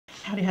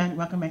Howdy Hon,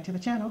 welcome back to the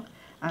channel.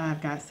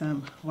 I've got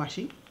some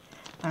washi,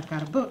 I've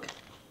got a book,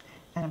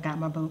 and I've got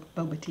my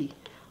boba tea.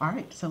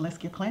 Alright, so let's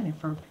get planning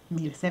for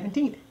May the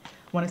 17th.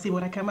 Want to see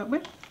what I come up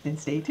with? Then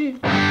stay tuned.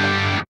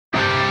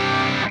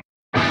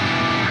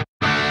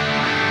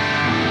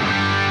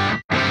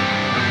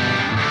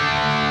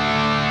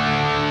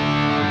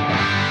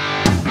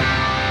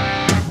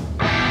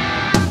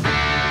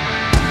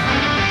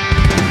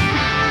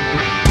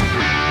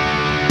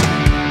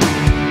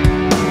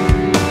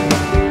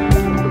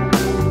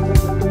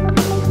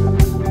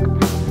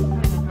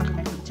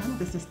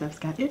 This is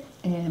Stephsgotit,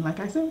 and like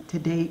I said,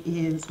 today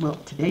is, well,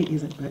 today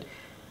isn't, but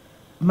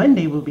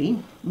Monday will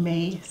be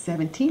May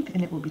 17th,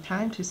 and it will be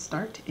time to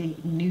start a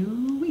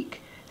new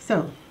week.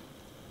 So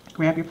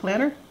grab your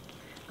planner,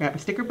 grab a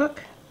sticker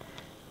book,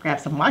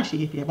 grab some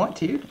washi if you want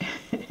to,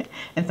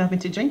 and something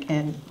to drink,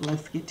 and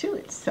let's get to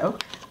it. So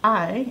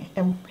I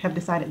have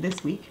decided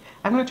this week,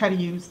 I'm going to try to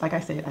use, like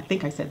I said, I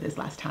think I said this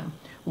last time,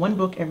 one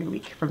book every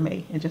week for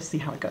May and just see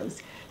how it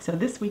goes. So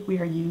this week we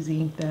are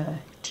using the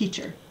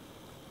Teacher.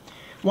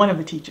 One of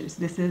the teachers.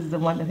 This is the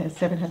one that has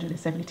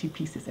 772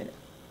 pieces in it.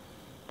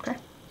 Okay,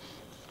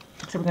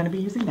 so we're going to be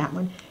using that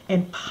one,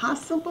 and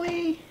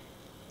possibly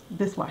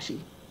this washi.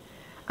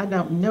 I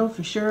don't know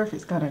for sure if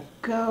it's going to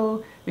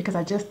go, because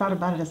I just thought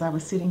about it as I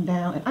was sitting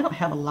down, and I don't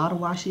have a lot of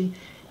washi,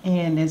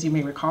 and as you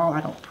may recall, I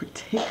don't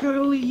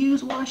particularly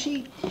use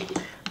washi,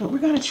 but we're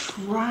going to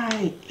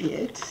try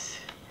it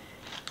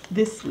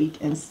this week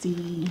and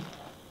see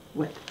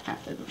what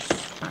happens.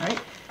 All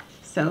right,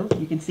 so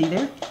you can see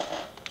there,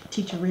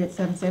 Teacher Red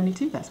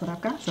 772, that's what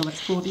I've got. So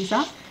let's pull these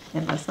out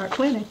and let's start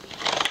planning.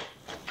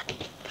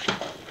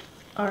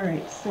 All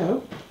right,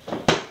 so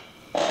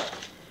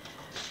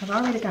I've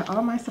already got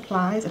all my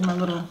supplies in my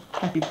little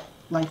Happy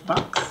Life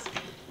box.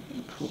 Let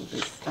me pull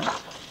this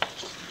out.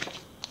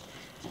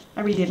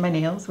 I redid my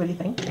nails. What do you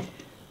think?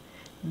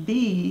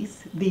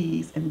 These,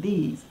 and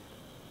these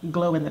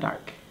glow in the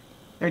dark.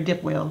 They're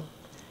dip well.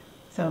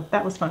 So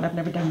that was fun. I've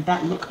never done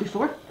that look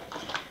before.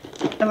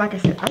 And like I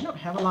said, I don't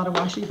have a lot of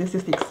washi. This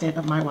is the extent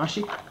of my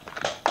washi.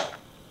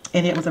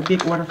 And it was a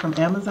big order from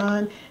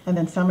Amazon. And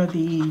then some of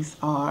these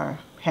are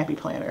Happy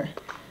Planner.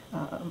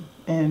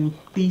 And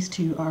these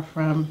two are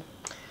from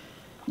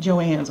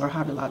Joann's or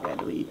Hobby Lobby, I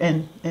believe.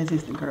 And as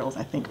is the girls,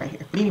 I think, right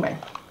here. But anyway,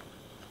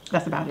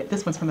 that's about it.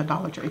 This one's from the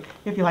Dollar Tree.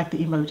 If you like the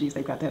emojis,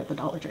 they've got that at the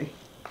Dollar Tree.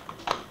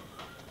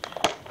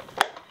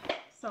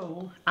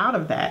 So out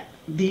of that,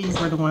 these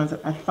were the ones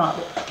that I thought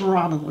would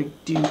probably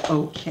do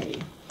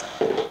okay.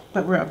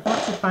 But we're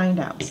about to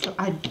find out. So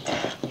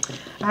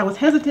I was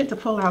hesitant to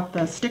pull out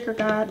the sticker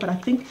guide, but I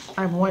think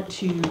I want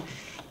to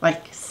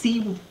see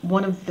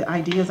one of the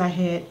ideas I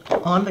had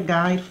on the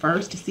guide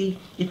first to see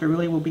if it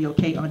really will be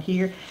okay on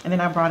here. And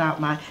then I brought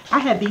out I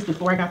had these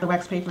before I got the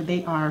wax paper.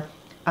 They are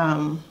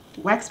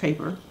wax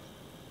paper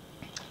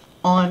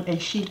on a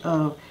sheet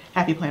of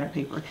Happy Planner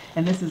paper.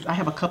 And this is, I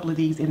have a couple of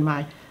these in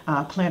my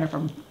planner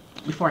from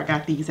before I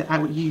got these that I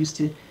would use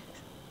to,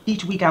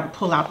 each week I would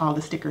pull out all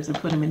the stickers and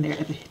put them in there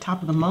at the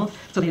top of the month,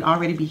 so they'd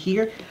already be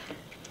here.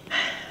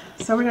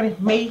 So we're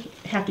may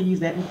have to use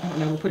that,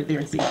 and we'll put it there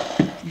and see.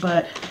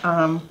 But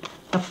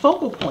the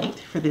focal point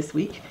for this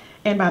week,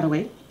 and by the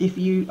way, if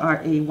you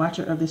are a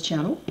watcher of this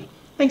channel,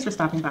 thanks for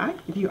stopping by.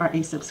 If you are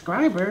a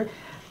subscriber,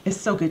 it's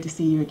so good to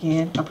see you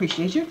again.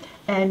 Appreciate you.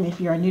 And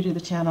if you are new to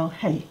the channel,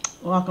 hey,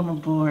 welcome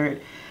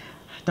aboard.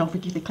 Don't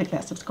forget to click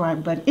that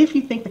subscribe button if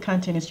you think the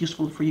content is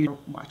useful for you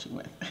watching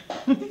with.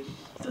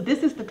 So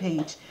this is the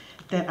page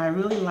that I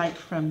really like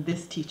from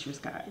this teacher's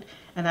guide.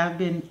 And I've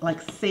been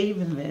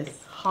saving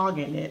this,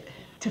 hogging it,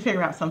 to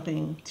figure out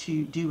something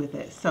to do with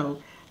it.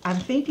 So I'm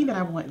thinking that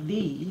I want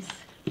these,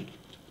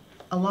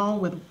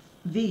 along with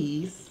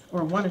these,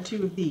 or one or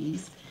two of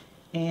these,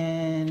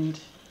 and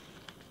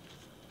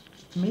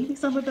maybe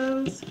some of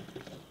those,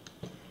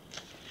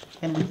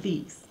 and with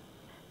these.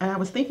 And I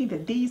was thinking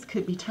that these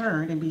could be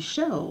turned and be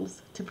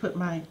shelves to put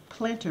my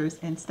planters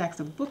and stacks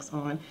of books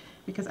on,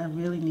 because I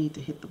really need to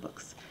hit the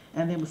books.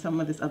 And then with some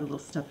of this other little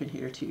stuff in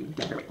here to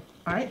decorate.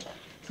 All right,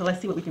 so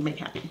let's see what we can make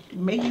happen.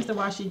 May use the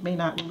washi, may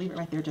not. We'll leave it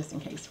right there just in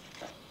case.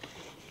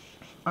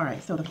 All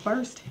right, so the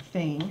first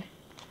thing,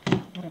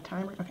 got a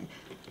timer? Okay.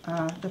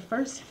 The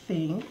first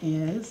thing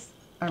is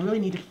I really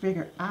need to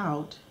figure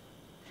out,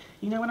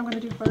 you know what I'm going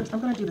to do first?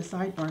 I'm going to do the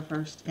sidebar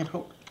first and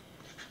hope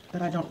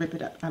that I don't rip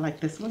it up. I like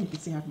this one. You can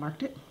see I've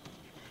marked it.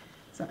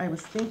 So I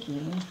was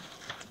thinking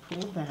to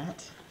pull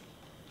that.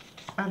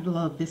 I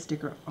love this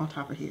sticker on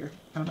top of here.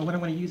 I don't know what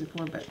I'm going to use it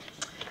for, but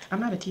I'm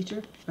not a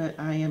teacher, but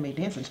I am a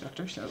dance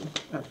instructor, so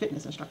a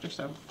fitness instructor,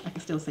 so I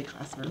can still say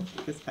classroom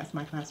because that's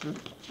my classroom.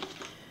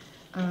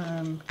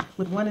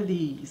 With one of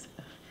these,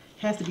 it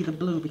has to be the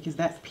blue because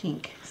that's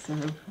pink. So I'm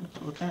going to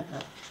pull that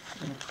up.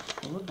 I'm going to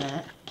pull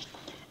that,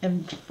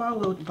 and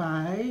followed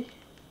by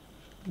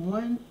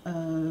one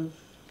of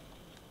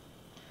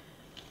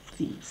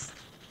these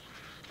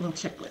little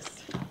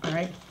checklists. All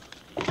right.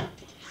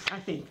 I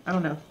think, I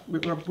don't know,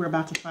 we're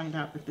about to find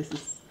out if this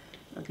is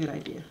a good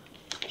idea.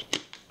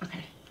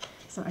 Okay,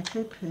 so I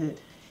could put,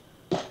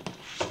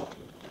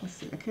 let's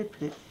see, I could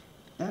put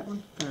that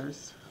one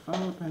first,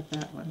 followed by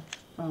that one,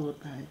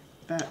 followed by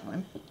that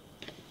one.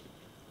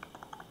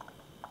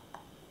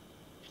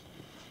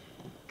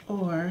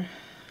 Or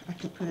I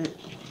could put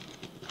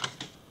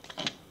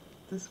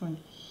this one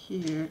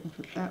here and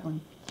put that one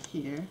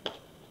here.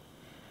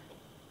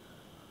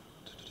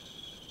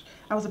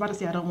 I was about to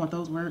say I don't want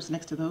those words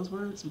next to those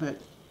words,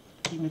 but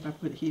even if I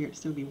put it here, it'd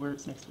still be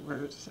words next to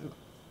words, so.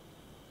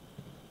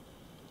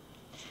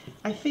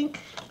 I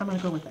think I'm gonna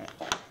go with that.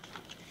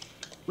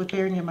 With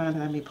bearing in mind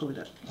that I may pull it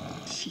up.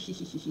 Let's see.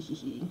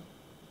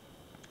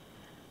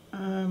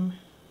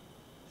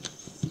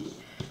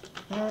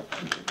 That,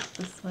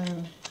 this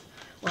one.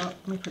 Well,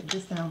 let me put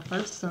this down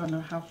first so I know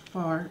how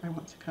far I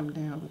want to come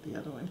down with the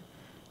other one.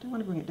 Do I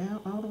want to bring it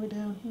down all the way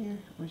down here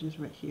or just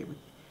right here?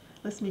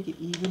 Let's make it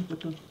even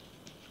with the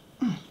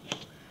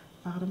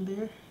bottom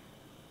there.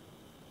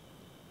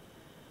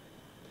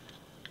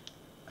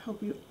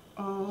 Hope you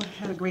all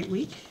had a great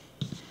week.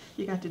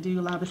 You got to do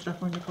a lot of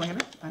stuff on your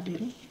planner. I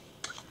didn't.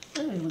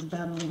 I was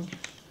battling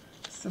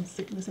some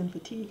sickness and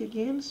fatigue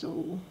again,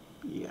 so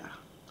yeah.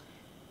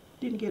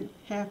 Didn't get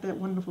half that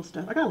wonderful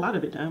stuff. I got a lot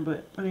of it done,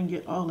 but I didn't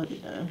get all of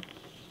it done.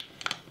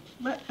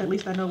 But at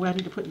least I know what I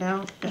need to put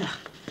down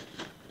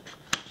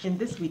in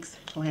this week's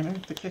planner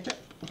to catch up.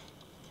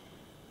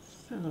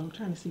 So I'm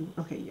trying to see.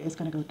 Okay, yeah, it's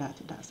gonna go dot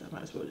to dot, so I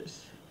might as well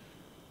just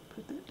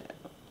put that down.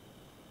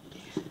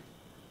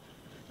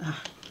 Yeah. I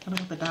don't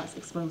want the dots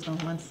exposed on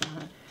one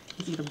side.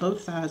 It's either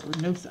both sides or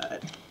no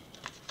side.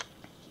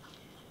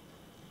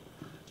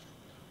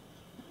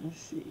 Let's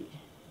see.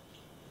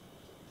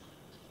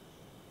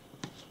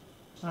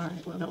 All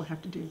right, well, that will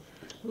have to do.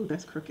 Ooh,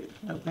 that's crooked.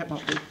 No, that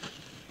won't do.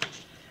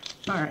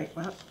 All right,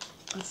 well,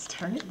 let's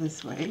turn it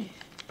this way.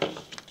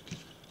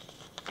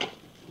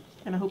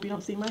 And I hope you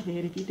don't see my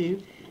head. If you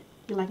do,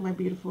 you like my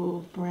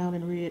beautiful brown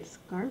and red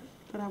scarf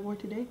that I wore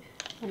today.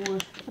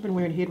 I've been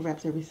wearing head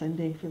wraps every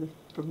Sunday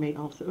for May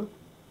also.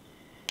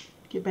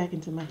 Get back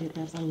into my head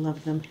wraps. I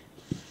love them.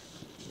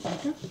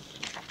 Okay.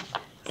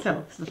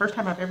 So, it's the first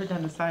time I've ever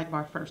done the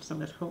sidebar first, so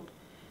let's hope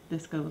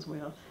this goes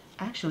well.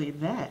 Actually,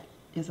 that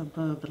is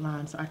above the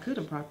line, so I could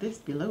have brought this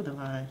below the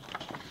line.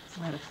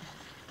 So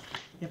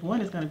if one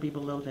is going to be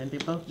below, then they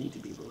both need to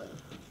be below.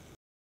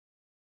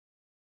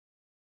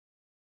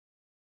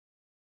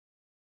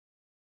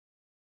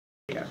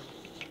 Yeah.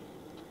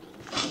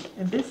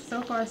 And this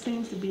so far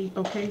seems to be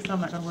okay, so I'm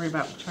not going to worry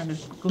about trying to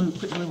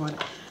put glue on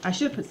it. I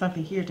should put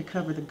something here to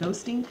cover the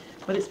ghosting,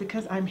 but it's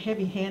because I'm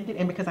heavy-handed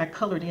and because I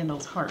colored in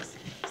those hearts.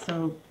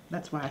 So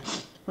that's why.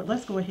 But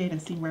let's go ahead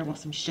and see where I want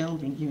some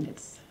shelving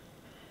units.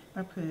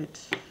 I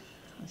put,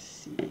 let's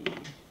see.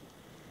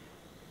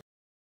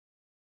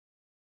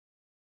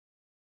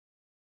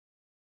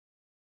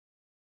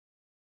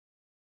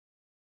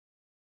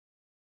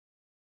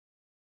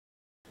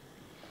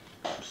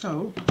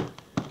 So,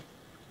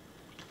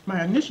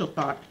 my initial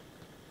thought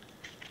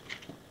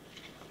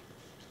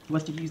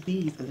was to use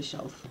these as a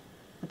shelf.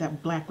 But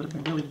that black would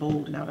have been really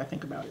bold now that I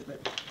think about it.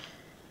 But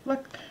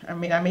look, I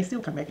mean, I may still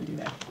come back and do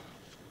that.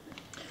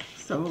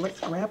 So let's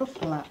grab a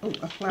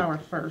flower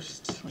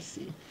first. Let's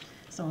see.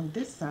 So on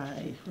this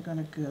side, we're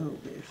gonna go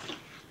with,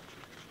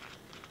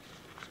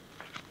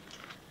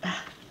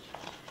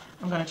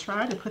 I'm gonna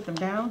try to put them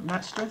down,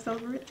 not stress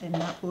over it, and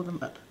not pull them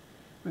up.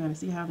 We're gonna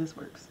see how this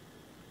works.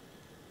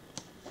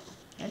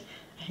 Okay,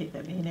 I hate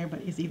that being there,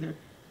 but it's either,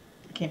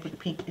 I can't put the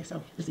pink there,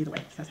 so it's either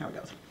way. That's how it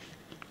goes.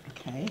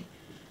 Okay,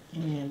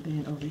 and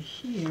then over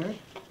here,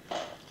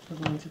 we're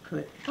going to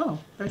put, oh,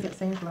 there's that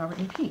same flower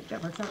in pink.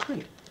 That works out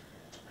great.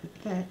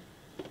 Put that.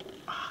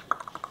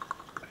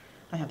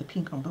 I have the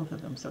pink on both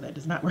of them, so that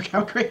does not work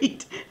out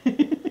great.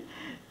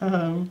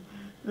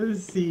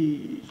 Let's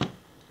see.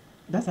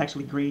 That's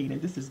actually green,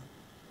 and this is,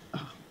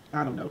 oh,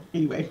 I don't know.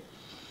 Anyway,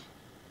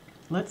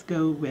 let's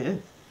go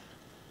with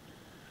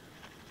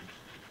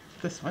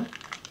this one,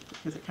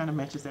 because it kind of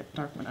matches that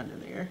dark one under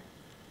there.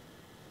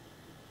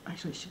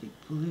 Actually, it should be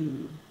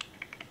blue.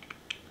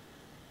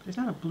 There's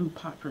not a blue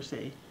pot per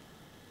se.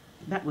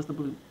 That was the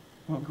blue,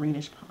 well,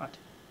 greenish pot.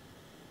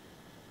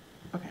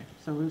 Okay,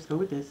 so let's go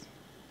with this.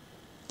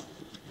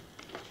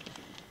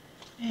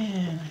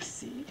 And let's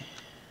see.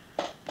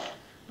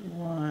 We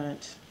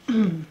want.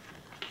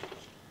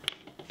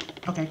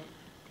 Okay,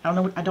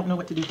 I don't know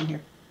what to do from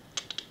here.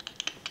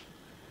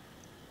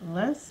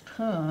 Let's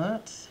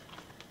put.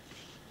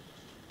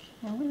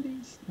 One of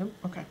these. Nope.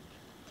 Okay.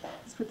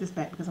 Let's put this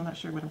back because I'm not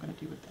sure what I'm going to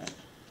do with that.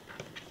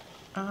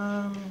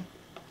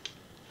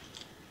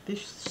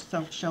 This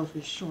shelf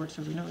is short,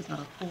 so we know there's not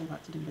a whole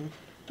lot to do there.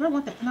 Do I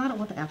want that? No, I don't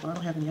want the apple. I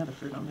don't have any other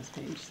fruit on this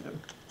page, so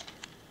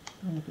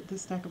I'm going to put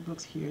this stack of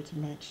books here to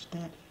match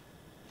that.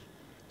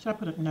 Should I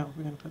put it? No,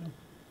 we're going to put them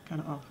kind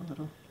of off a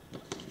little.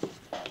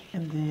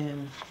 And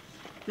then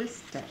this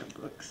stack of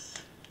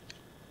books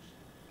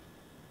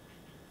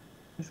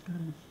is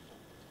going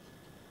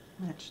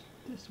to match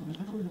this one.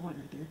 I don't really want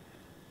it right there.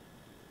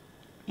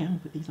 Yeah, I'm going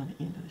to put these on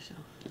the end of the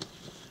shelf.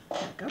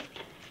 There we go.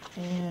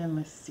 And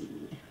let's see.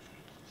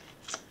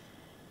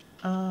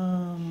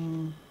 How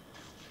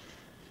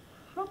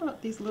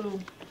about these little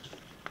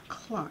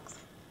clocks?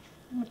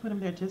 I'm gonna put them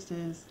there just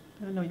as,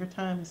 I don't know, your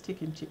time is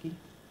ticking, chickie.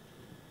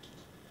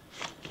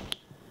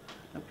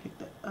 I'll pick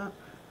that up.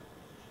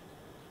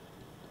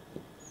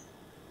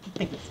 I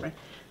think it's right.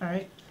 All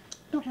right. I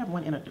don't have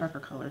one in a darker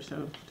color,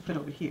 so to put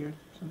over here,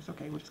 so it's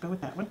okay. We'll just go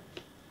with that one.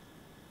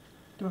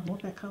 Do I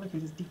want that color?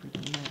 Because it's deeper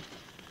than that.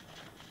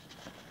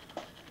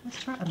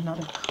 Let's try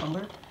another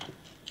color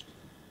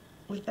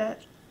with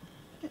that.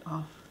 Get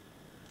off.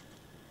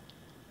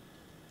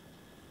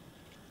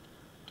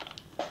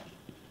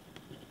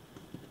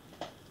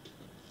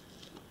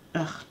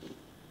 Ugh.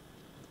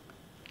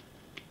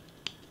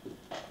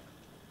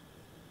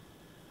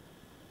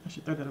 I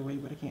should throw that away,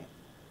 but I can't.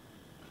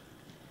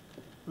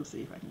 We'll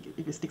see if I can get,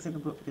 if it sticks in the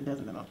book. If it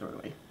doesn't, then I'll throw it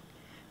away.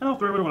 I'll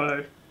throw it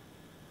away.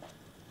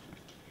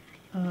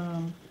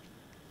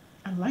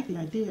 I like the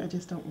idea, I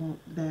just don't want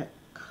that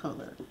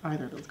color,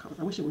 either of those colors.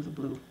 I wish it was a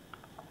blue.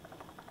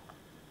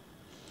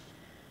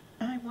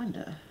 I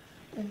wonder,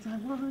 as I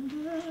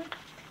wonder.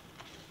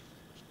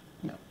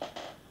 No.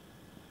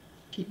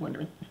 Keep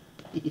wondering.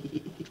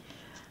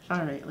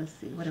 All right, let's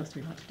see. What else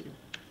do we want to do?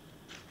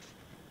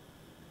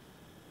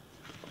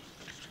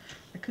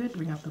 I could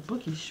bring out the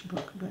bookish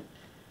book, but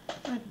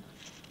I'm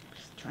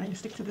just trying to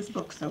stick to this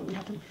book, so we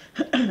have to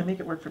make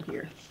it work from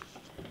here.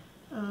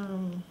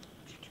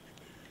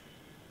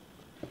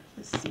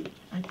 Let's see.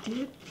 I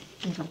did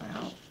think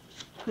about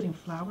putting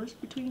flowers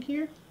between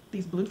here,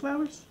 these blue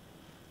flowers,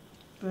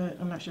 but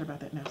I'm not sure about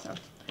that now. So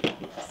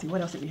let's see, what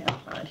else did we have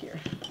in mind here?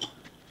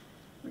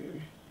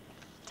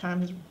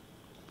 Time is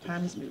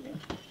moving.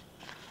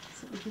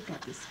 So we've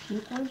got this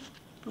pink one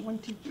for 1,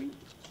 2, 3.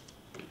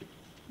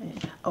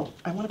 And, oh,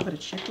 I want to put a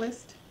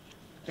checklist.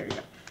 There you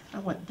go. I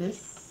want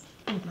this.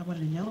 Oh, do I want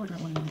it in yellow or do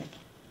I want it in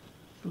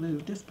blue?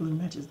 This blue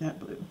matches that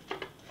blue.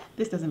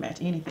 This doesn't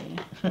match anything.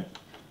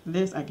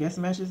 This, I guess,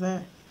 matches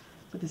that.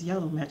 But this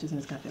yellow matches and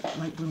it's got that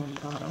light blue on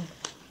the bottom.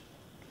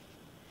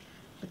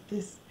 But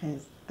this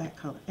has that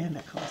color and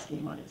that color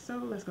scheme on it. So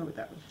let's go with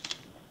that one.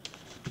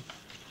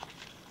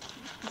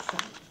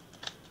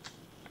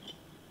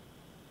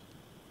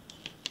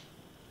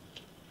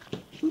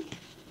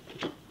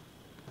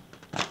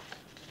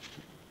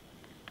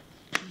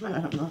 But I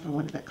don't know if I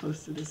want it that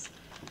close to this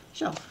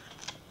shelf.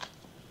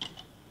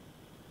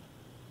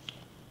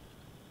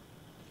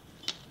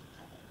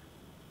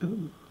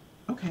 Ooh,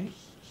 okay.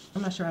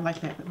 I'm not sure I like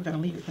that, but we're gonna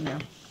leave it for now.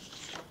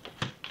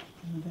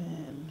 And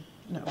then,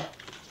 no.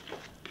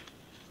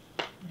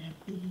 We have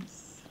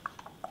these.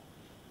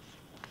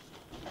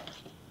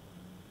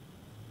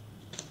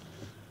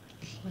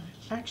 What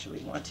I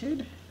actually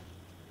wanted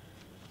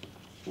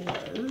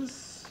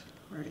was,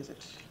 where is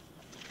it?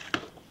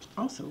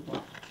 Also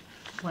want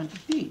one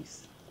of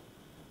these.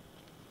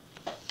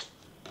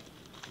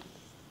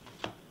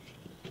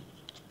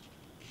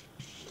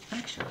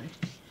 Actually,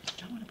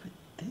 do I want to put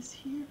this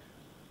here?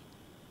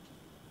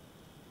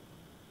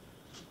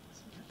 So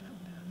we got that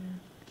one down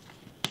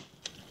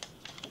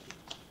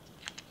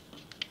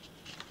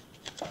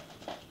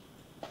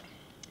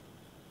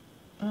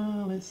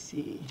there. Let's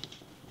see.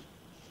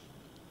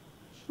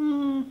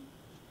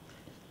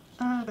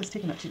 That's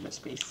taking up too much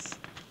space.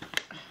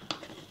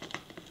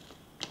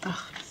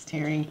 Oh, it's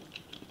tearing.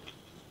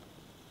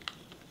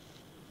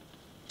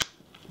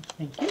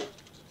 Thank you.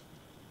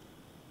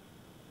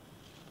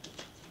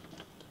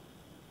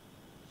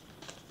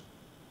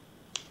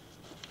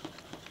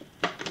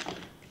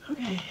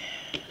 Okay.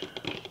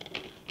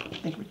 I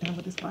think we're done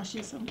with this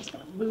washi, so I'm just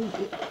going to move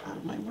it out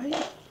of my way.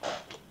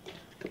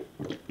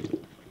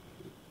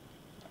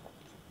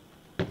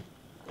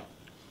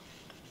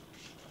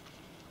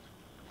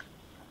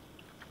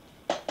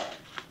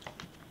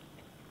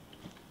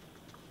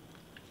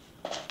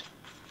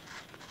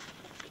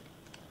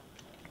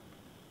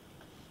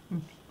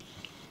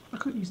 I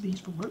could use these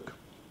for work.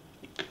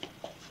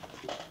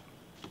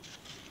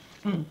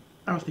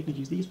 I was thinking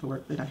use these for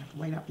work, then I have to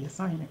write out the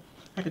assignment.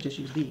 I could just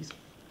use these.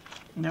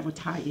 And that would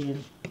tie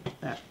in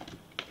that.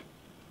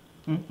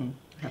 I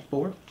have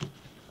 4.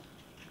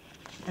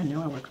 I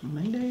know I work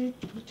Monday.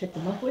 Let me check the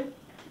monthly.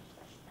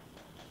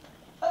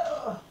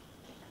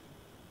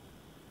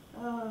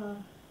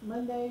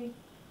 Monday,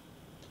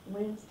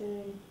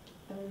 Wednesday,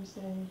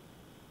 Thursday.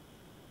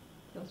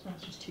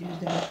 Ghostbusters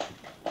Tuesday.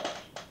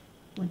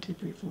 1, 2,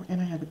 3, 4.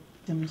 And I have a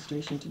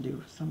demonstration to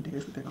do some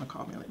days, but they're going to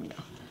call me and let me know.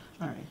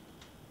 All right.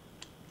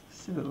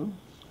 So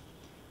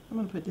I'm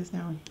going to put this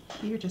down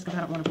here just because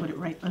I don't want to put it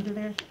right under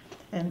there.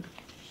 And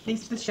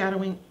this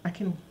shadowing, I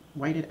can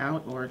white it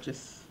out or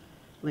just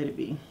let it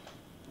be.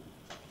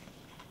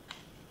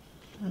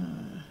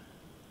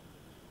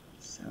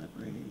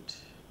 Celebrate.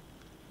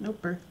 No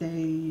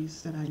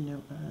birthdays that I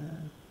know of.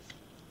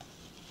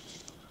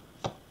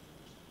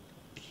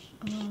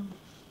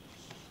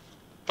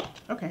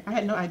 Okay, I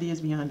had no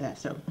ideas beyond that,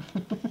 so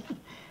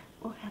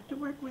we'll have to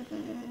work with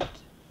it.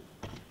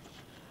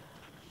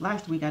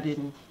 Last week I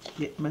didn't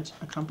get much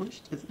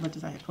accomplished, as much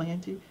as I had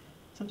planned to,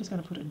 so I'm just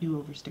going to put a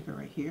do-over sticker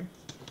right here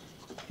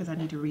because I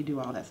need to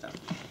redo all that stuff.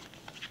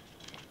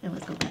 And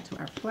let's go back to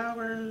our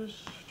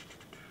flowers.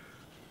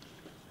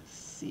 Let's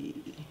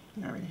see,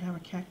 we already have a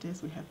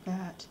cactus, we have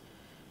that.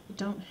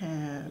 don't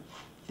have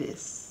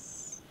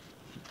this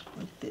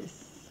or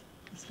this.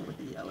 Let's go with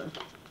the yellow.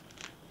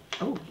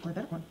 Oh, or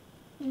that one.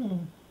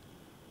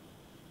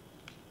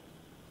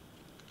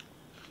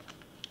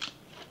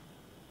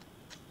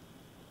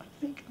 I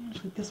think I'm gonna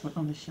put this one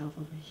on the shelf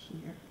over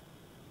here.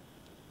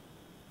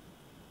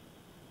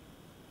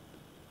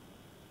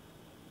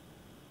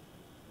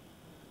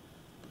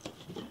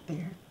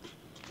 There.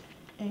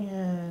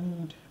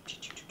 And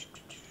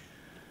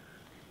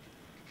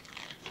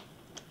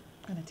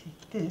I'm gonna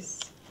take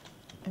this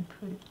and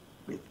put it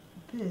with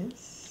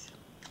this.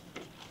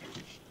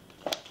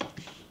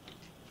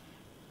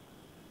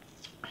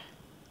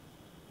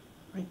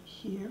 Right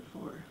here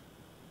for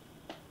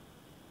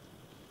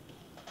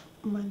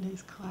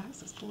Monday's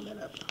class. Let's pull that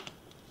up.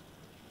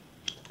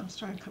 I was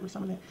trying to cover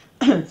some of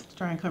that.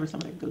 Try and cover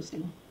some of that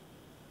ghosting.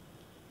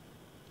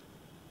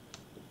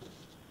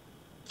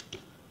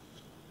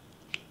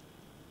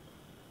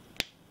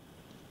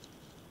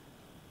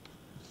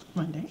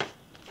 Monday.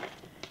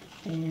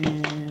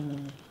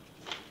 And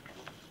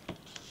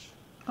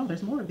oh,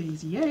 there's more of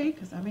these. Yay,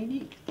 because I may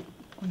need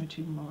one or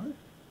two more.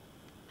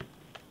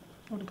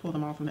 I want to pull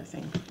them all from that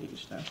same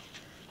page though.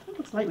 It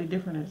looks slightly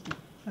different as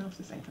no, it's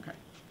the same. Okay.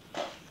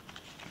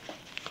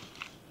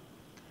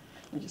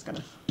 I'm just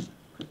gonna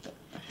put that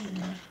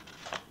here.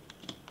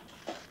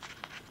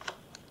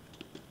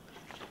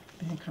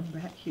 And come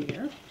back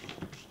here.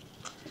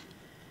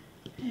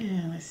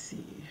 And let's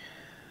see.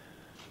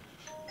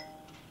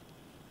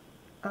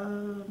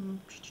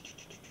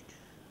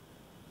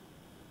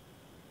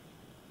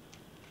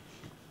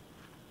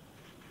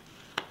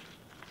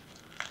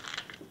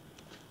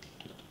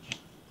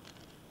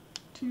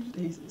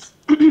 Tuesdays is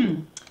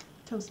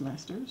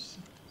Toastmasters,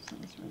 so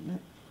let's write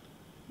that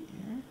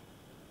here.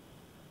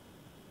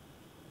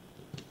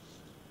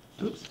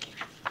 Oops,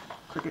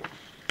 cricket.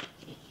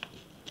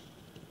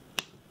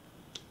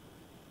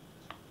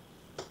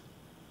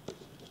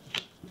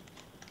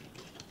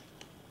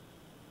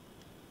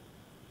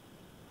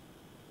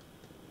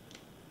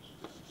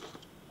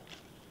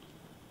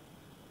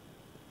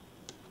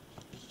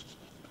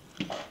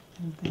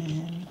 And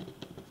then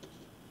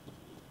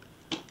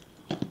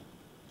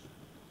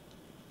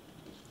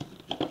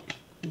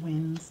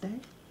Wednesday,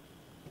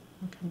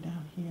 I'll come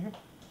down here,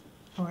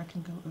 or I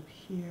can go up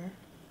here.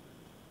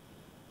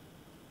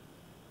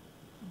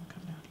 I'll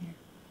come down here,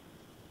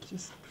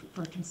 just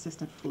for a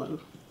consistent flow.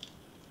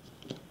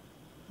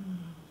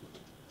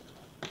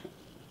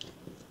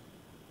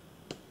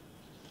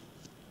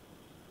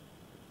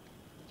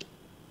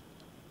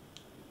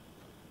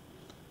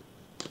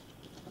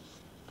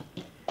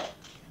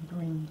 And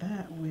bring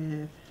that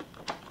with,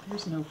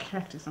 there's no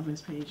cactus on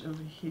this page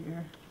over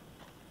here.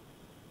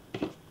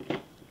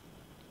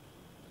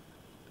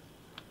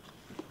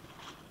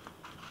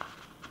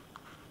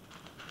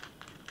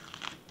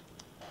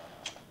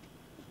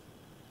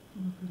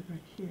 Put it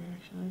right here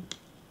actually.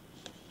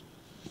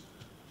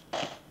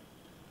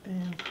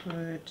 And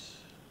put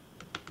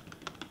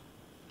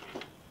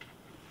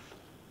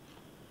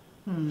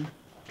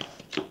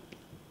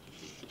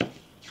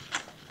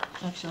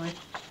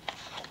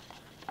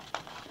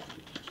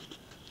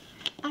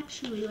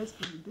actually let's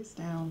put this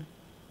down.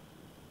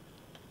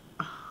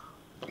 Oh,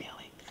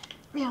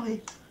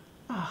 really?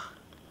 Oh.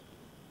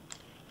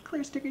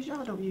 Clear stickers,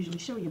 y'all don't usually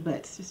show your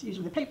butts. It's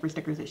usually the paper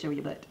stickers that show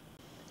your butt.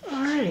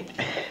 Alright.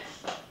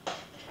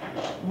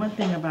 One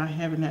thing about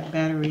having that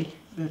battery,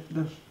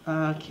 the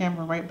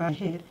camera right by my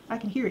head, I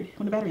can hear it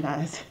when the battery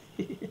dies.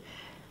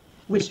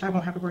 Which I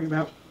won't have to worry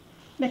about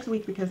next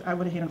week because I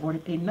went ahead and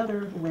ordered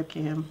another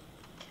webcam.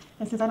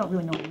 And since I don't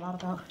really know a lot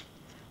about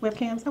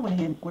webcams, I went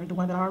ahead and ordered the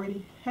one that I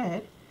already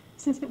had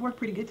since it worked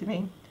pretty good to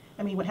me.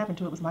 I mean, what happened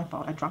to it was my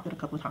fault. I dropped it a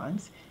couple of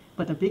times.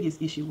 But the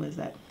biggest issue was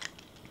that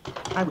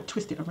I would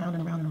twist it around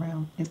and around and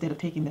around instead of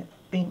taking that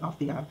thing off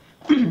the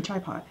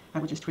tripod. I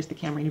would just twist the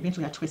camera, and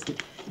eventually I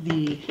twisted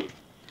the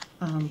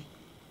I'm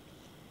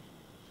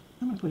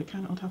going to put it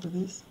kind of on top of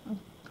this. I'm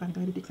kind of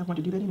glad it did because I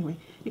wanted to do that anyway.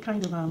 It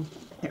kind of,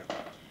 there.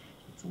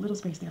 It's a little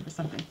space there for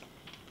something.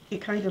 It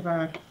kind of,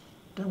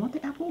 do I want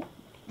the apple?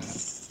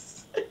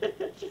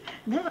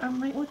 Now I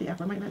might want the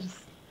apple. I might not just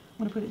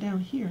want to put it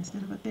down here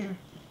instead of up there.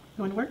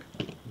 Going to work?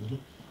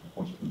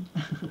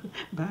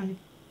 Bye.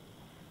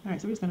 Alright,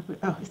 so we're just going to put,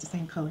 oh, it's the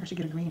same color. I should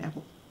get a green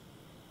apple.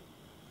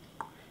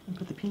 And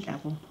put the pink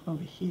apple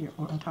over here,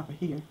 or on top of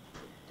here.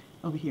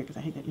 Over here, because I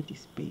hate that empty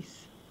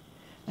space.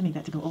 I need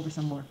that to go over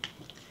some more.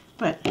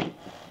 But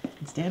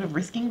instead of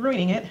risking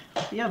ruining it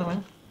with the other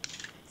one,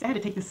 so I had to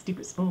take this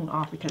stupid spoon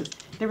off because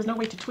there was no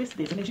way to twist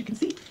this. And as you can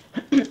see,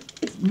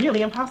 it's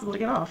nearly impossible to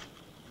get off.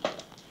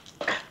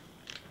 Look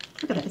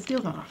at that, it's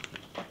still not off.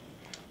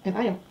 And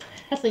I am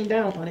pressing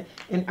down on it.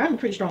 And I'm a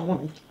pretty strong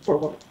woman for a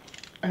woman.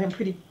 I have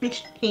pretty big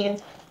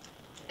hands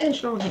and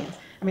strong hands.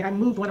 I mean, I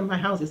moved one of my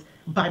houses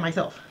by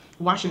myself,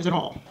 washers and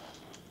all,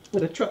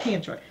 with a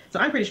hand truck. So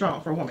I'm pretty strong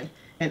for a woman.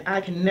 And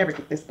I can never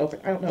get this open.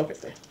 I don't know if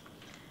it's there.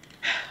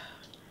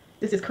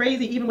 This is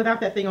crazy. Even without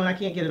that thing on, I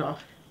can't get it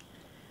off.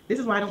 This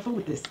is why I don't fool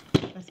with this.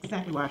 That's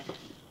exactly why.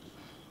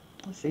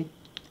 Let's see.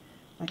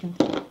 I can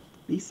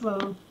be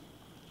slow.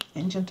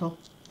 and gentle.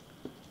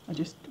 I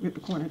just ripped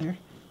the corner there.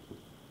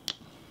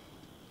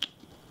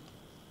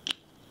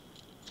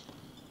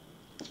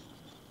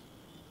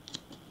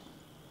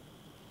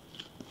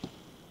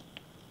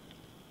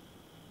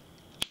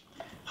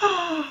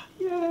 Ah,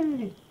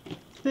 yay!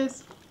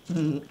 This.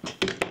 All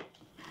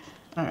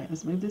right,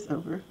 let's move this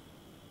over.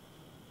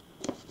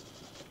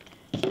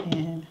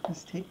 And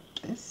let's take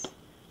this,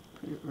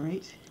 put it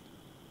right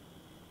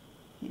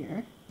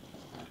here.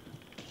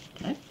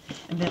 Okay,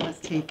 and then let's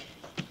take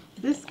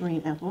this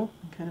green apple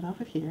and cut it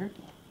off of here.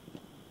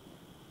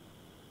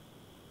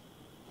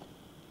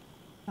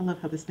 I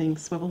love how this thing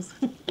swivels,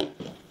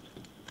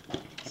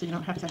 so you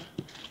don't have to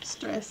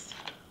stress.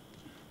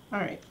 All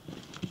right,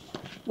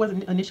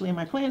 wasn't initially in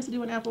my plans to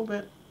do an apple,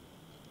 but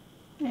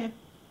yeah,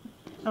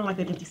 I don't like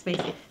that empty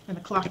space, and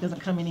the clock doesn't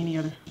come in any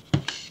other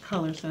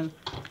color, so.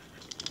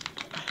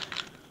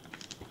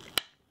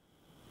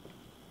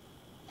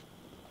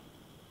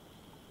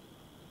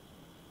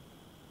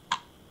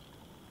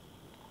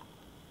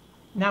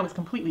 Now it's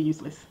completely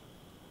useless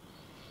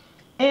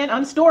and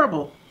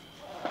unstorable.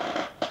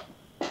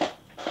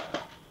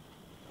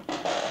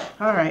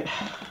 All right.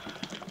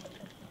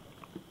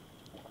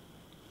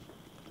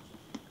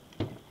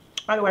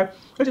 By the way,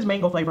 this is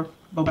mango flavor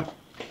boba.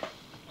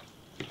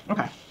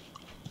 Okay.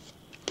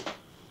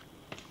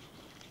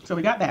 So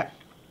we got that.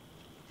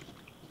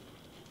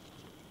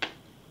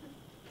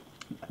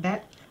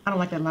 I don't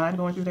like that line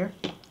going through there.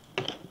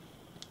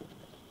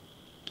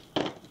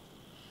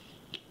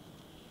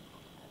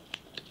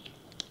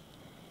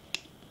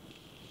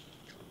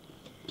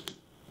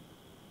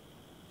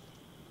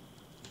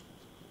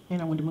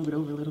 And I wanted to move it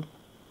over a little.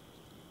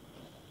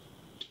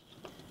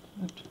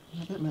 Not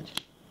that much.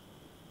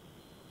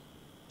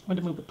 I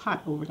wanted to move the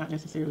pot over, not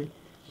necessarily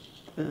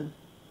the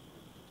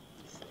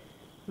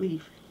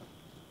leaf.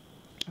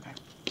 Okay.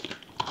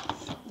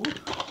 So,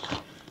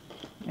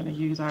 I'm going to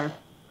use our...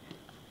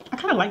 I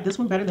kind of like this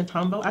one better than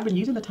Tombow. I've been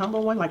using the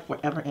Tombow one like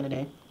forever and a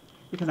day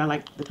because I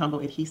like the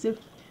Tombow adhesive,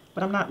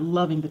 but I'm not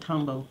loving the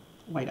Tombow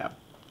whiteout.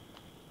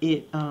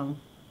 It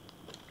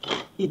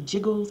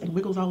jiggles and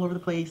wiggles all over the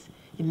place.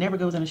 It never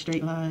goes in a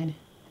straight line.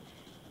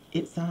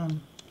 It's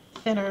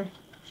thinner,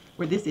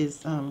 where this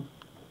is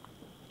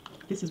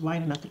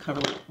wide enough to cover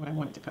what I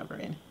want it to cover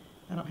in.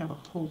 I don't have a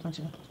whole bunch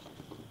of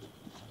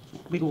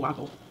wiggle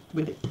woggle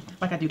with it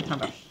like I do the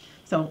Tombow.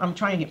 So I'm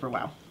trying it for a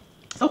while.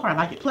 So far I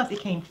like it. Plus it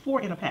came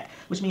 4 in a pack,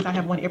 which means I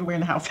have one everywhere in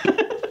the house.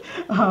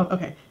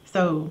 Okay,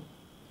 so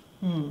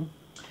yeah,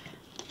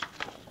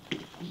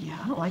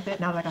 I don't like that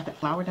now that I got that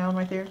flower down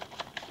right there.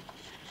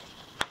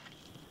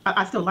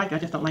 I still like it, I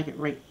just don't like it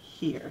right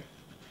here.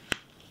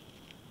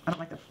 I don't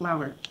like the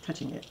flower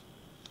touching it.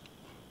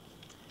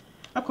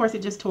 Of course,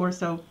 it just tore,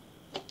 so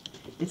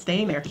it's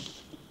staying there.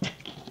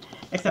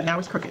 Except now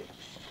it's crooked.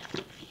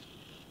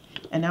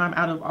 And now I'm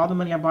out of all the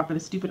money I bought for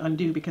this stupid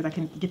undo because I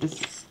can get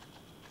this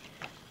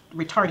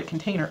retarded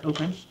container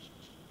open.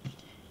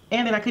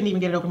 And then I couldn't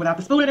even get it open without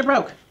the spoon and it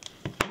broke.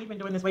 We've been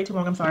doing this way too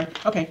long, I'm sorry.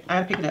 Okay, I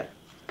had to pick it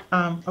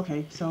up.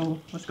 Okay, so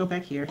let's go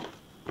back here.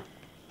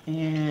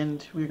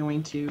 And we're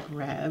going to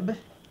grab,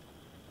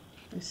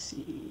 let's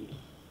see.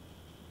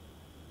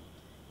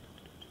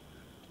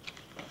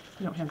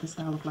 We don't have this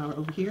style of flower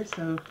over here,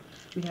 so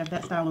we have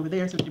that style over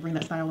there, so we can bring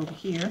that style over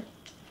here.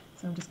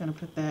 So I'm just going to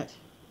put that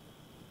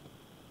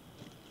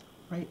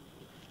right,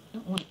 I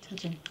don't want it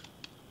touching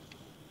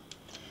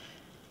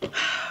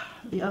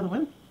the other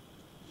one.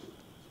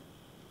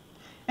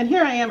 And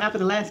here I am after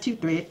the last 2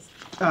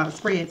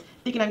 spreads,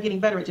 thinking I'm getting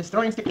better at just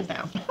throwing stickers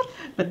down.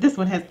 But this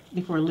one has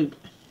me for a loop.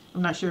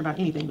 I'm not sure about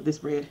anything with this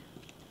spread.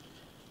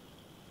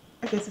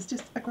 I guess it's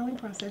just a growing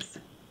process.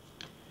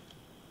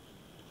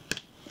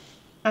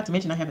 Not to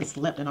mention I haven't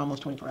slept in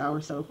almost 24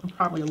 hours, so I'm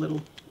probably a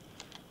little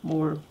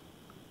more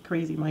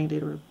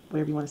crazy-minded or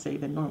whatever you want to say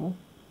than normal.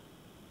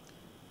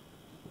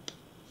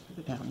 Put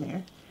it down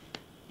there.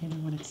 And I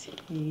want to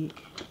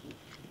take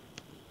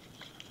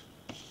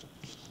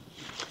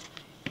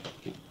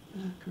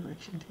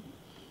correction tape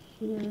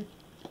here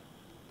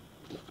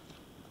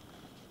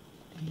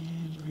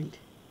and right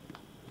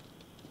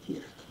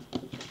here.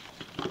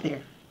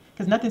 There.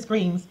 Because nothing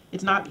screams,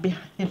 it's not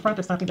in front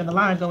of something than the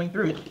line going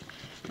through it.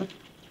 But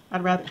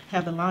I'd rather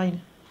have the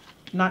line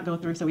not go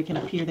through so it can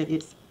appear that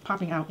it's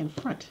popping out in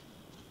front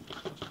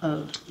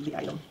of the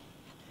item.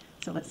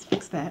 So let's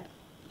fix that.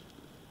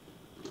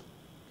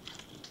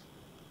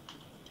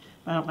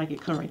 I don't like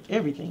it covering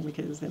everything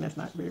because then that's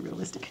not very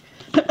realistic.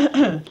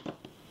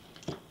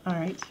 All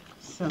right,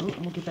 so I'm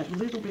gonna get that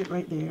little bit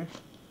right there.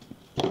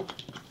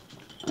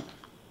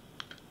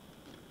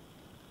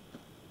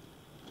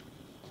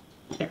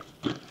 There.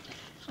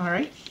 All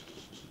right.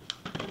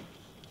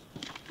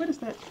 What is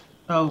that?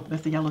 Oh,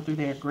 that's the yellow through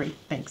there. Great,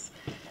 thanks.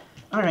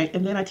 All right,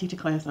 and then I teach a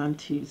class on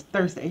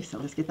Thursday, so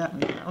let's get that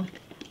one down.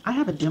 I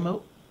have a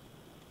demo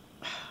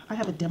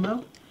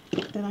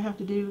that I have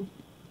to do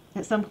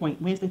at some point,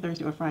 Wednesday,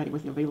 Thursday, or Friday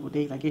was the available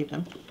days I gave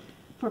them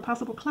for a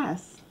possible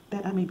class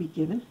that I may be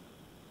given.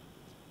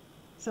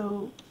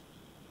 So,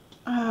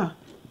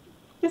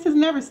 this has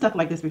never stuck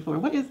like this before.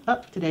 What is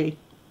up today?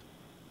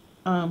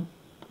 But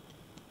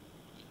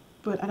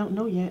I don't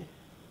know yet.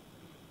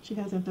 She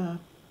hasn't,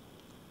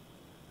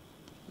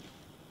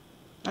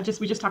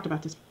 we just talked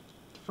about this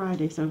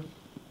Friday, so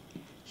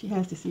she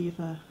has to see if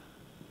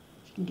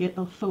she can get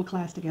a full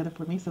class together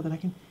for me so that I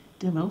can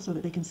demo, so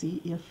that they can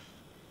see if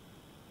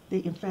they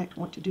in fact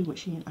want to do what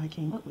she and I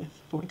came up with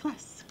for a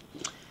class.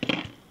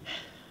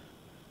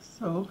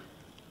 So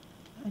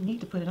I need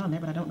to put it on there,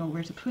 but I don't know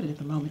where to put it at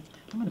the moment.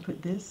 I'm going to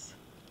put this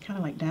kind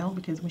of like down,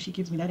 because when she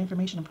gives me that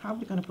information, I'm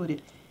probably going to put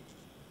it,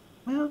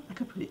 well, I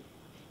could put it,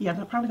 yeah,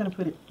 I'm probably going to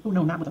put it, oh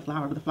no, not with a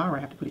flower. With a flower I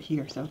have to put it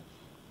here, so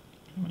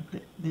I'm going to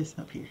put this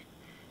up here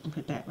and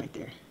put that right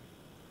there.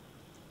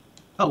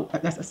 Oh,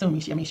 that's assuming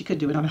she could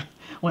do it on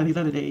one of these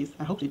other days.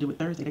 I hope to do it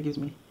Thursday. That gives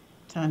me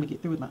time to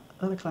get through with my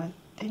other class,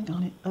 dang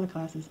on it, other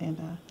classes, and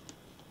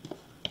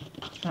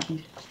not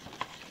be,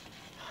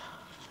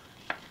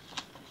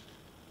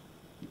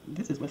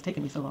 this is what's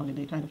taking me so long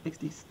today, trying to fix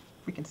these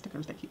freaking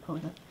stickers that keep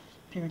pulling up,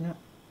 tearing up.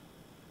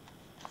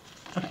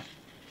 Okay,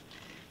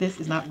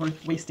 this is not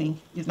worth wasting.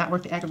 It's not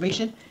worth the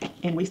aggravation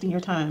and wasting your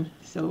time.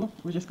 So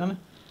we're just gonna,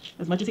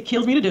 as much as it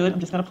kills me to do it,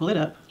 I'm just gonna pull it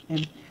up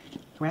and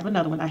grab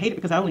another one. I hate it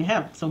because I only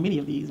have so many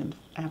of these, and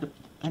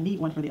I need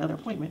one for the other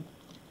appointment.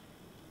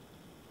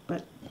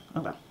 But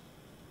oh well,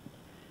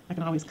 I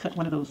can always cut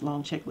one of those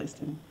long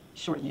checklists and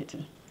shorten it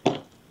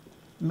to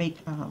make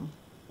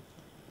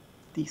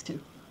these two.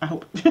 I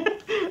hope.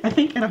 I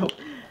think and I hope.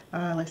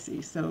 Let's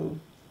see. So,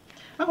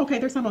 oh, okay.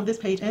 There's some on this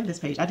page and this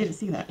page. I didn't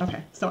see that.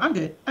 Okay, so I'm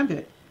good. I'm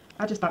good.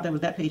 I just thought there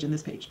was that page and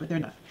this page, but they're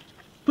not.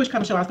 Push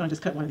come to shove, I was gonna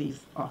just cut one of these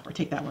off or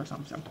take that one or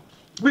something. So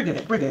we're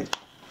good. We're good.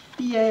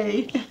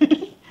 Yay.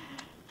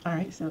 All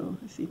right. So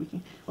let's see if we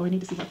can. Oh, we need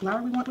to see what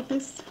flower we want with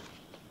this.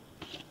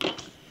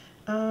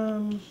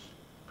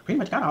 Pretty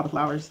much got all the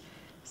flowers.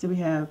 So we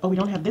have. Oh, we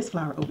don't have this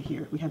flower over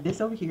here. We have this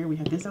over here. We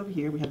have this over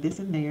here. We have this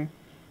in there,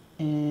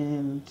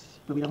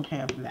 but we don't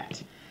have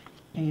that.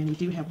 And we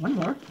do have one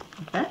more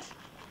like that.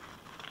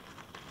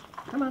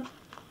 Come on.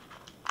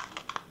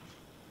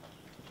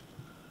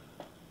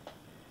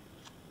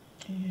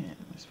 And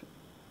let's put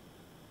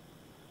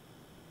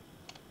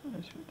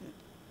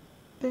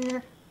that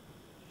there.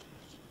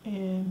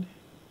 And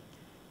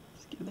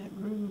just give that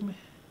room.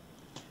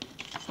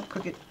 So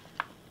cook it.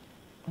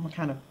 I'm gonna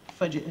kind of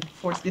fudge it and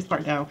force this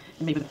part down,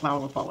 and maybe the flower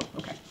will follow.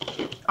 Okay.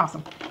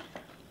 Awesome.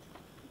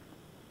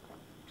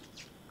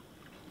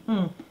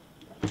 Or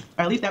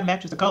at least that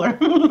matches the color.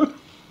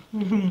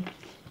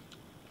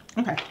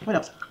 Okay, what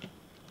else?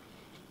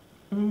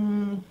 I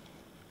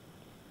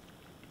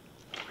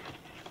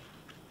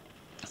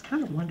was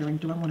kind of wondering,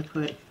 do I want to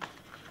put,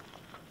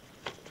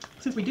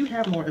 since we do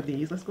have more of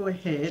these, let's go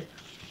ahead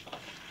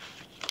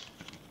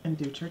and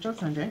do Church on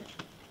Sunday.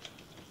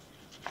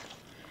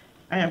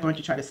 I am going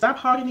to try to stop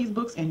hogging these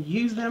books and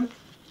use them.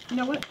 You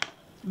know what?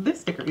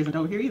 This sticker isn't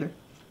over here either.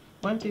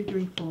 1, 2,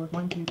 3, 4,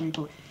 1, 2, 3,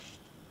 4,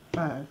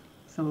 5.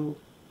 So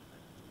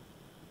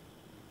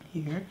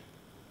here,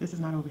 this is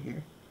not over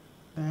here.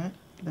 That.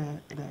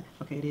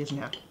 Okay, it is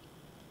now. Do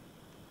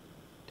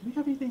we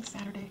have anything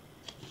Saturday?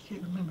 I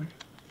can't remember.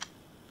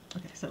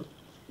 Okay, so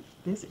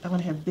this, I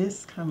want to have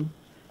this come,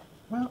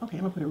 well, okay,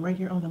 I'm going to put it right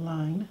here on the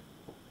line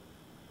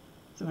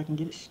so I can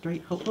get it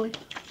straight, hopefully.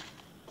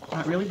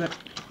 Not really, but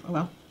oh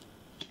well.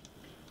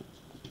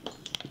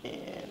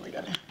 And we're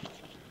going to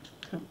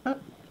come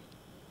up.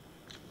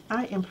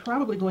 I am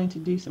probably going to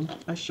do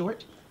a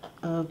short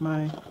of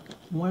my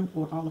one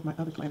or all of my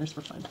other planners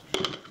for fun.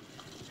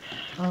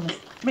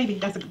 Maybe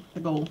that's the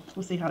goal.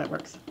 We'll see how that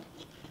works.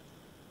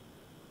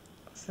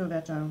 So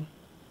that I'm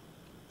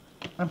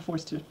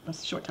forced to a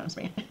short time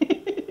span.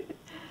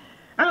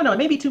 I don't know, it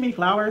may be too many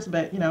flowers,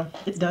 but you know,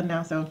 it's done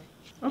now, so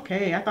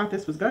okay. I thought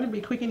this was going to be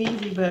quick and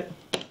easy, but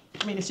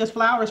I mean, it's just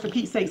flowers, for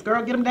Pete's sakes.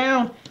 Girl, get them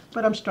down.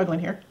 But I'm struggling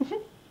here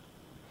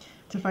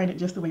to find it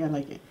just the way I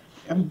like it.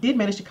 I did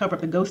manage to cover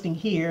up the ghosting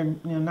here, and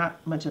you know,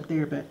 not much up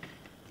there, but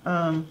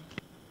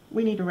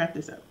we need to wrap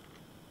this up.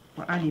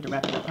 Well, I need to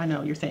wrap it up. I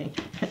know you're saying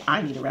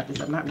I need to wrap this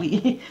up, not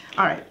we.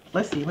 All right,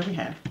 let's see what we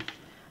have.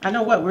 I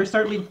know what, we're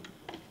certainly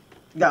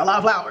got a lot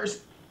of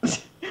flowers.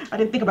 I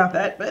didn't think about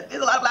that, but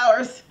there's a lot of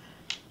flowers.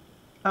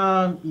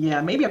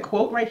 Yeah, maybe a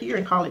quote right here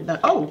and call it done.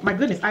 Oh my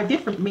goodness, I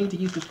did mean to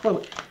use this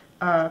quote.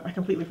 I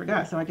completely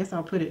forgot, so I guess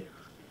I'll put it,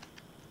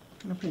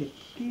 I'm gonna put it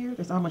here.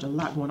 There's almost a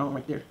lot going on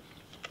right there.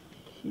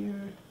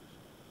 Here,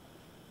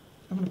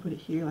 I'm gonna put it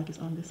here like it's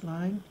on this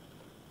line.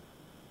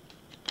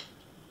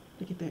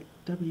 To get that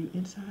W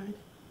inside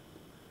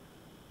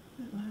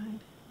that line.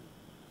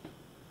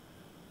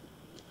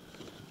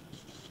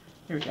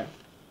 There we go.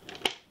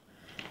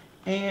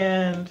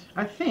 And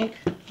I think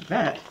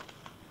that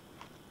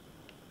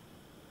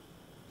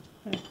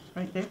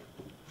right there.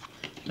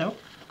 Nope.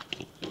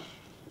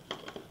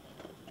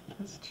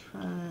 Let's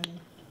try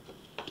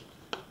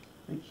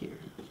right here.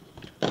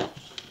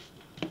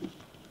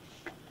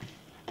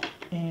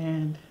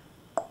 And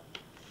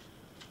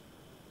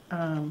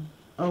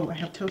oh, I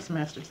have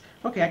Toastmasters.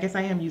 Okay, I guess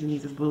I am using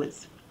these as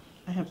bullets.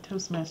 I have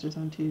Toastmasters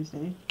on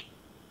Tuesday.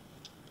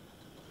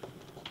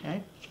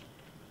 Okay.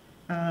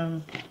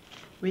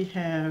 We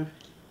have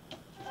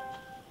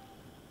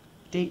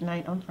date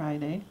night on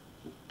Friday.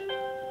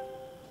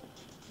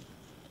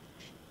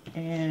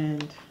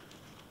 And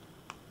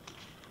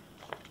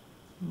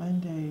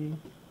Monday,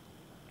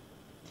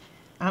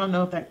 I don't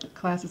know if that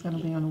class is going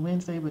to be on a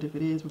Wednesday, but if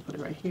it is, we'll put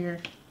it right here.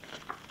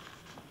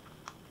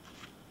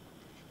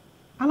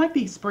 I like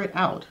these spread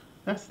out.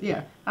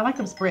 Yeah, I like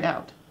them spread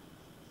out.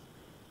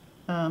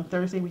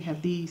 Thursday we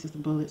have these as the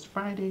bullets.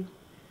 Friday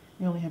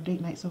we only have date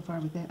night so far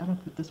with that. I'm gonna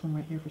put this one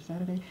right here for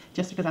Saturday,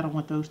 just because I don't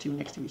want those two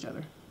next to each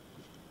other.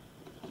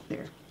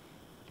 There.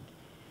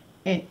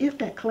 And if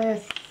that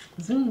class,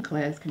 Zoom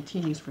class,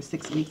 continues for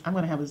 6 weeks, I'm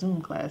gonna have a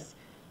Zoom class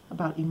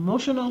about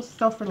emotional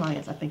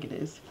self-reliance, I think it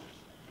is.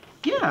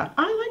 Yeah,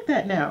 I like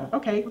that now.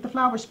 Okay, with the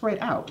flowers spread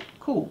out.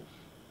 Cool.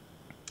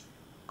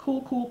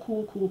 Cool, cool,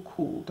 cool, cool,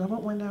 cool. Do I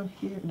want one down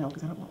here? No,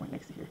 because I don't want one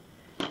next to here.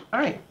 All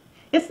right.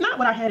 It's not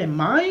what I had in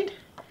mind,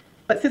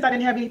 but since I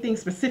didn't have anything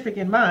specific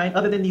in mind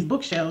other than these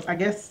bookshelves, I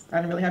guess I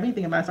didn't really have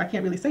anything in mind, so I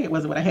can't really say it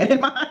wasn't what I had in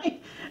mind.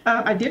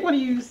 I did want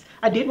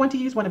to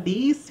use one of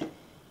these,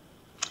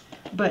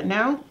 but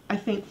now I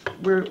think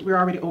we're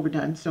already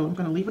overdone, so I'm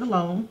going to leave it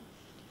alone.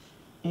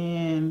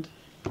 And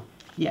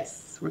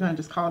yes, we're going to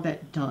just call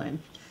that done.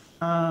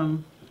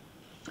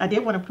 I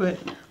did want to put,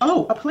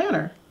 a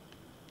planner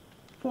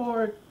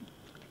for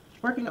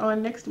working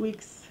on next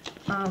week's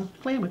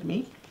plan with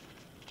me,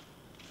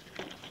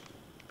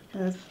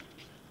 because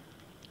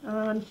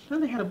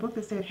they had a book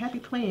that said happy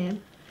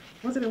plan.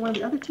 Was it in one of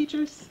the other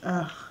teachers?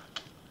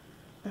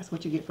 That's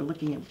what you get for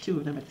looking at two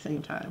of them at the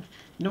same time,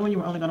 knowing you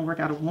were only going to work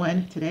out of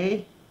one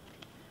today.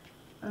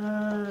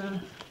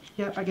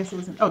 Yep, I guess it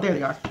was in, oh, there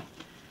they are.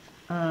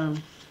 But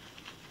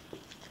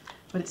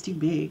it's too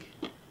big.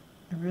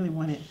 I really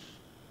want it,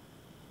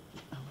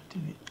 I'm gonna do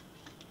it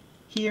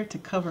here to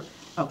cover,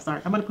 oh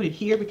sorry, I'm gonna put it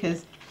here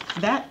because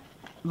that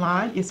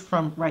line is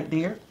from right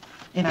there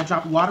and I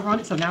dropped water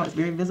on it, so now it's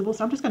very visible.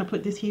 So I'm just gonna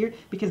put this here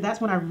because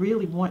that's when I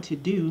really want to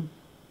do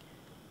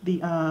the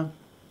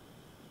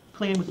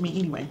plan with me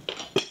anyway.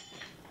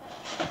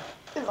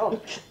 Oh,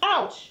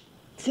 ouch!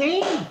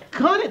 Dang,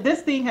 got it.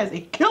 This thing has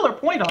a killer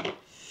point on it.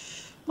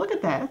 Look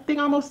at that. That thing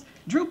almost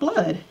drew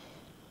blood.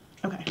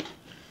 Okay.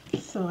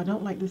 So I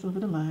don't like this over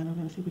the line. I'm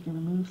going to see if we can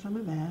remove some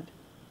of that.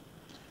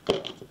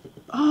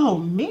 Oh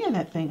man,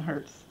 that thing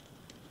hurts.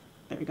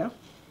 There we go.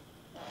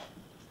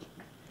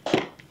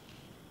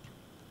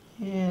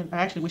 And I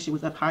actually wish it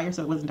was up higher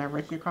so it wasn't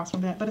directly across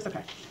from that, but it's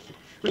okay.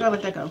 We're going to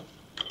let that go.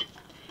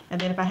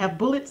 And then if I have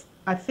bullets,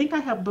 I think I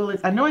have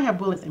bullets. I know I have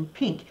bullets in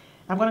pink.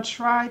 I'm going to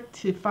try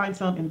to find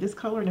some in this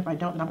color, and if I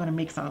don't, then I'm going to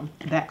make some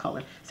that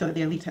color so that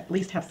they at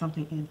least have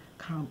something in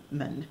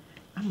common.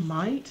 I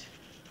might.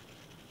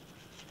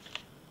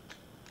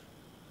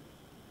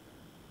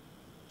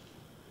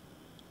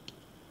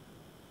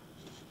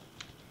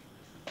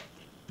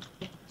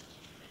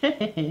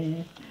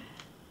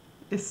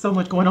 There's so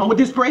much going on with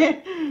this brand.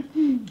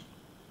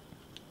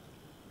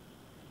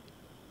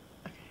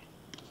 Okay.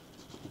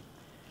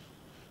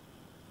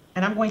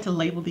 And I'm going to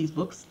label these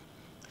books.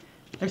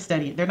 They're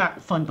study. They're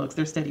not fun books.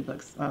 They're study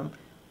books.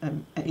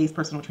 An Ace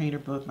Personal Trainer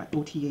book, my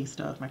OTA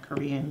stuff, my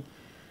Korean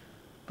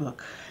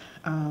book,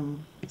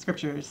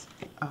 scriptures,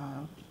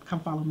 Come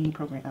Follow Me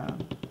program,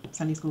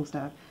 Sunday school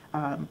stuff.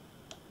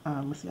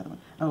 What's the other one?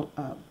 Oh,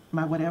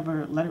 my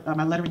whatever letter,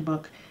 my lettering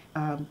book.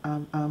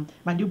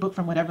 My new book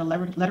from whatever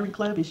lettering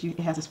club is. It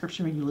has a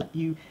scripture and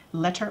you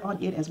letter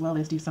on it, as well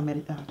as do some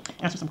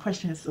answer some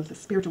questions of the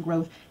spiritual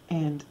growth,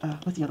 and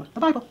what's the other one? The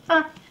Bible.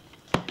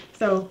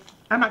 So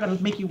I'm not going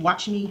to make you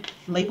watch me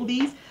label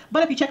these,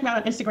 but if you check me out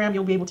on Instagram,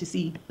 you'll be able to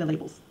see the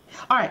labels.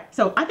 All right,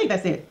 so I think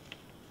that's it.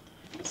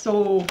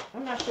 So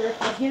I'm not sure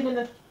if I'll get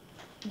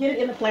it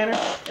in the planner.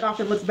 It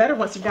often looks better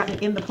once you've gotten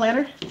it in the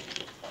planner.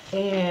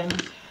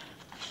 And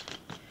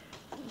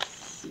let's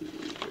see,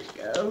 here we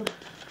go.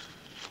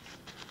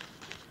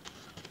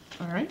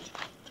 All right,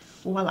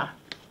 voila.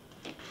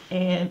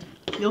 And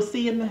you'll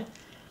see in the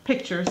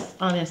pictures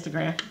on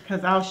Instagram,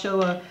 because I'll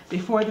show a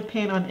before the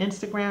pin on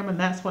Instagram, and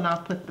that's when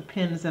I'll put the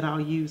pins that I'll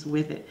use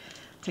with it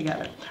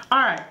together. All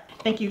right,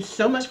 thank you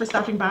so much for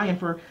stopping by and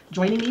for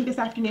joining me this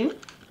afternoon.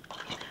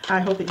 I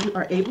hope that you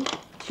were able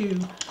to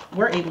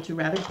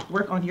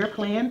work on your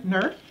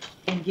planner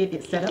and get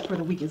it set up for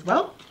the week as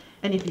well.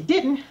 And if you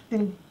didn't,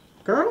 then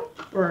girl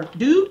or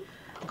dude,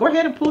 go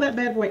ahead and pull that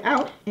bad boy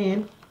out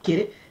and get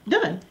it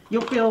done.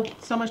 You'll feel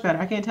so much better.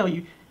 I can't tell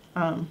you,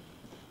 a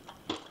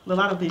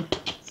lot of the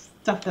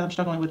stuff that I'm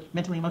struggling with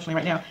mentally, emotionally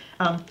right now,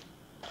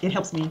 it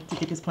helps me to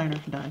get this planner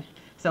done.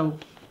 So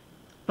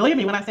believe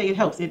me when I say it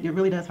helps, it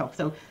really does help.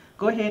 So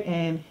go ahead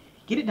and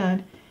get it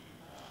done.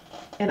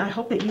 And I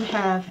hope that you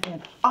have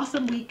an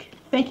awesome week.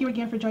 Thank you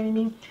again for joining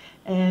me.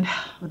 And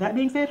with that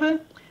being said,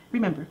 hon,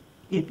 remember,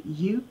 if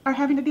you are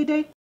having a good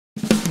day,